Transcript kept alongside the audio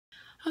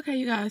Okay,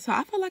 you guys, so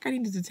I feel like I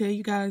needed to tell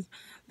you guys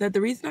that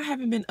the reason I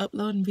haven't been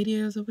uploading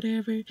videos or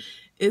whatever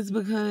is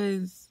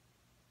because,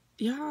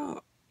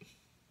 y'all,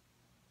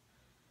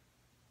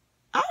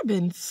 I've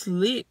been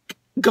slick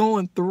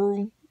going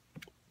through,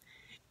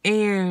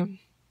 and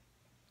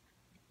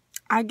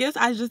I guess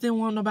I just didn't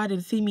want nobody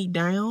to see me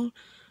down,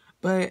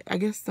 but I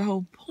guess the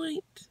whole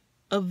point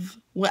of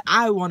what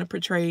I want to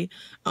portray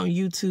on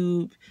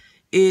YouTube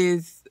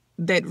is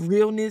that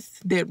realness,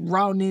 that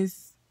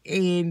rawness,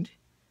 and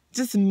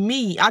just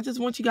me. I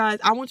just want you guys,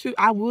 I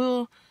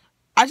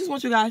just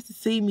want you guys to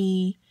see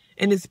me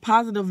in this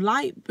positive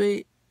light,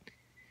 but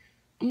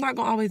I'm not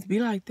gonna always be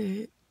like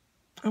that.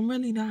 I'm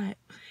really not.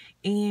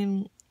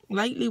 And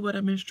lately what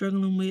I've been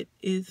struggling with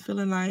is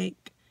feeling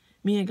like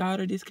me and God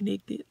are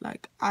disconnected.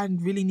 Like, I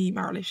really need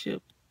my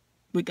relationship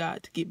with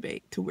God to get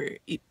back to where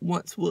it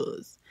once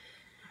was.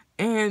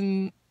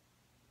 And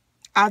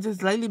I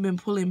just lately been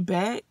pulling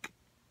back.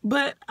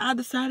 But I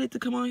decided to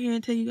come on here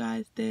and tell you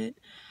guys that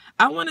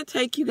I want to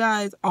take you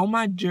guys on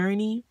my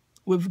journey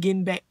with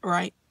getting back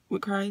right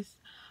with Christ.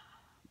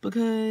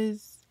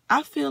 Because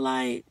I feel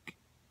like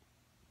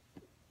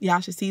y'all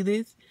should see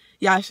this.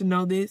 Y'all should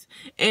know this.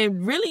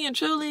 And really and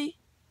truly,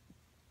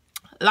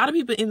 a lot of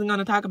people isn't going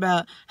to talk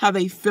about how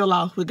they fell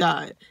off with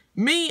God.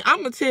 Me, I'm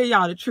going to tell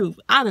y'all the truth.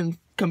 I done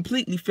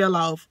completely fell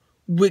off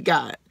with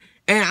God.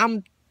 And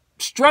I'm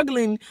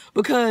struggling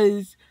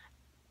because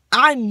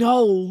I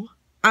know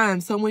I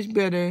am so much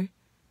better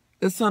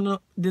than some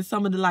of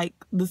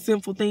the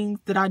sinful things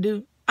that I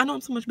do. I know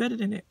I'm so much better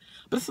than it.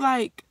 But it's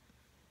like,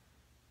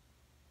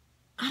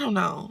 I don't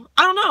know.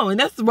 And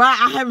that's why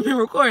I haven't been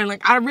recording.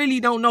 Like, I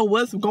really don't know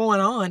what's going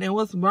on and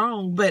what's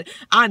wrong. But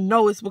I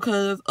know it's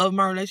because of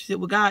my relationship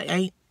with God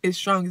ain't as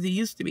strong as it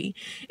used to be.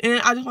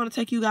 And I just want to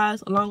take you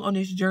guys along on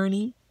this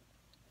journey.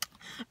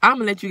 I'm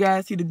going to let you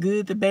guys see the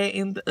good, the bad,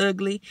 and the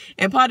ugly.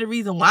 And part of the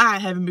reason why I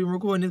haven't been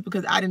recording is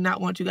because I did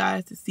not want you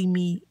guys to see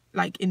me,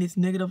 like, in this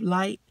negative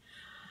light.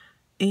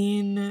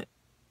 And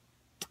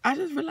I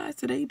just realized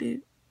today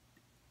that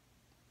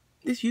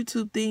this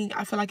YouTube thing,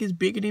 I feel like it's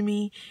bigger than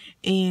me,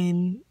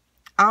 and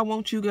I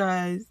want you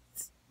guys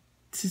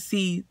to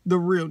see the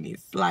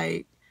realness.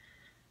 Like,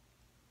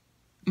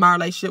 my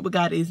relationship with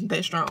God isn't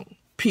that strong,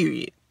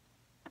 period.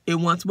 It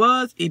once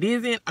was, it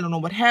isn't. I don't know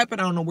what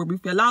happened. I don't know where we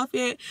fell off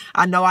yet.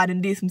 I know I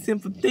done did some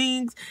sinful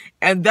things,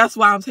 and that's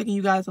why I'm taking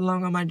you guys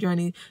along on my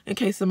journey in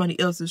case somebody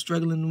else is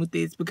struggling with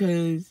this,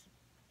 because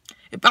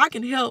if I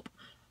can help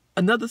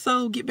another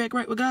soul get back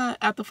right with God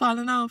after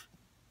falling off,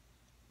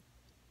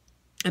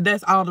 and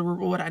that's all the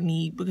reward I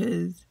need,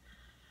 because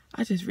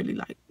I just really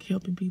like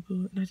helping people,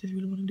 and I just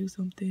really want to do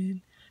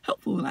something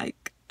helpful.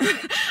 Like,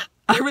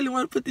 I really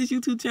want to put this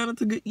YouTube channel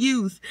to good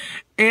use.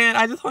 And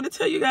I just want to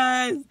tell you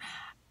guys,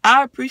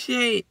 I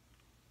appreciate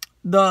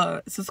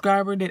the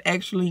subscriber that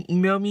actually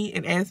emailed me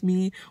and asked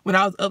me when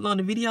I was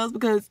uploading videos,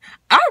 because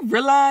I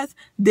realized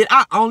that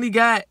I only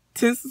got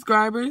 10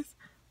 subscribers,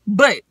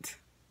 but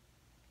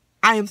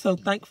I am so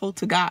thankful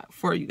to God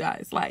for you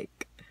guys.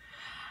 Like,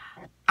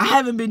 I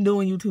haven't been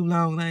doing YouTube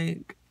long.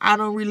 Like, I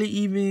don't really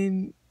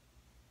even,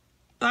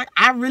 like,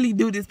 I really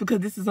do this because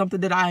this is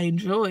something that I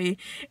enjoy,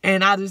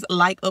 and I just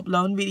like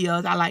uploading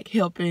videos. I like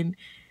helping,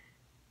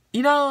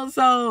 you know.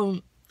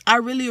 So I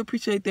really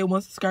appreciate that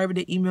one subscriber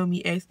that emailed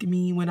me asking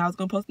me when I was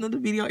gonna post another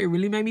video. It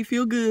really made me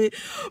feel good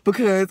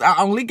because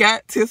I only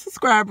got 10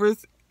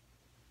 subscribers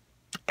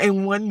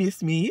and one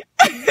missed me.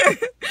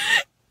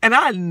 And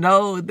I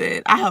know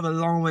that I have a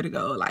long way to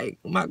go. Like,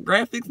 my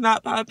graphics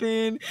not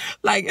popping.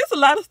 Like, it's a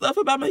lot of stuff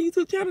about my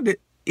YouTube channel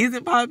that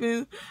isn't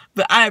popping.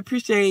 But I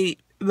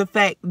appreciate the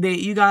fact that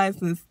you guys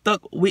have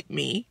stuck with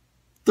me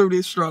through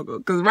this struggle.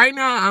 Because right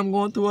now, I'm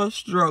going through a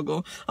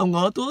struggle. I'm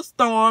going through a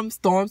storm.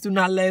 Storms do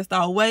not last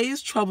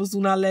always. Troubles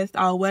do not last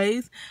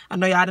always. I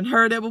know y'all done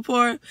heard that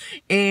before.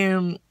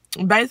 And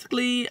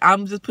basically,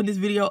 I'm just putting this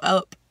video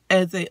up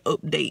as an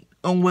update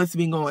on what's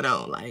been going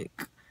on.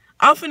 Like,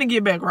 I'm finna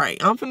get back right.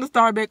 I'm finna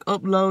start back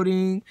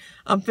uploading.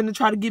 I'm finna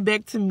try to get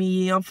back to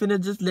me. I'm finna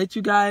just let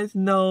you guys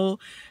know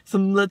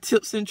some little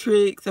tips and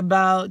tricks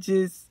about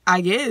just,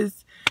 I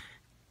guess,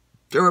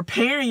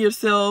 repairing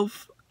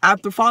yourself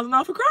after falling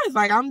off of Christ.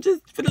 Like, I'm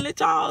just finna let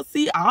y'all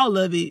see all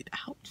of it.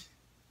 Ouch.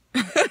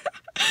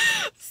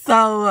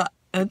 So,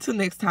 until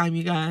next time,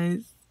 you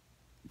guys.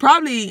 I'm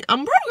probably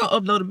gonna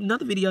upload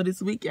another video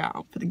this week, y'all.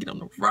 I'm finna get on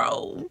the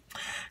road.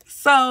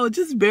 So,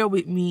 just bear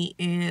with me,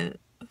 and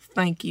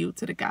thank you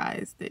to the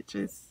guys that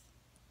just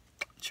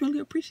truly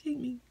appreciate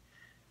me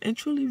and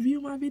truly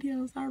view my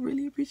videos. I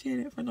really appreciate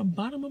it from the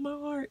bottom of my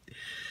heart.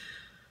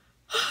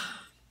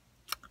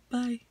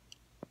 Bye.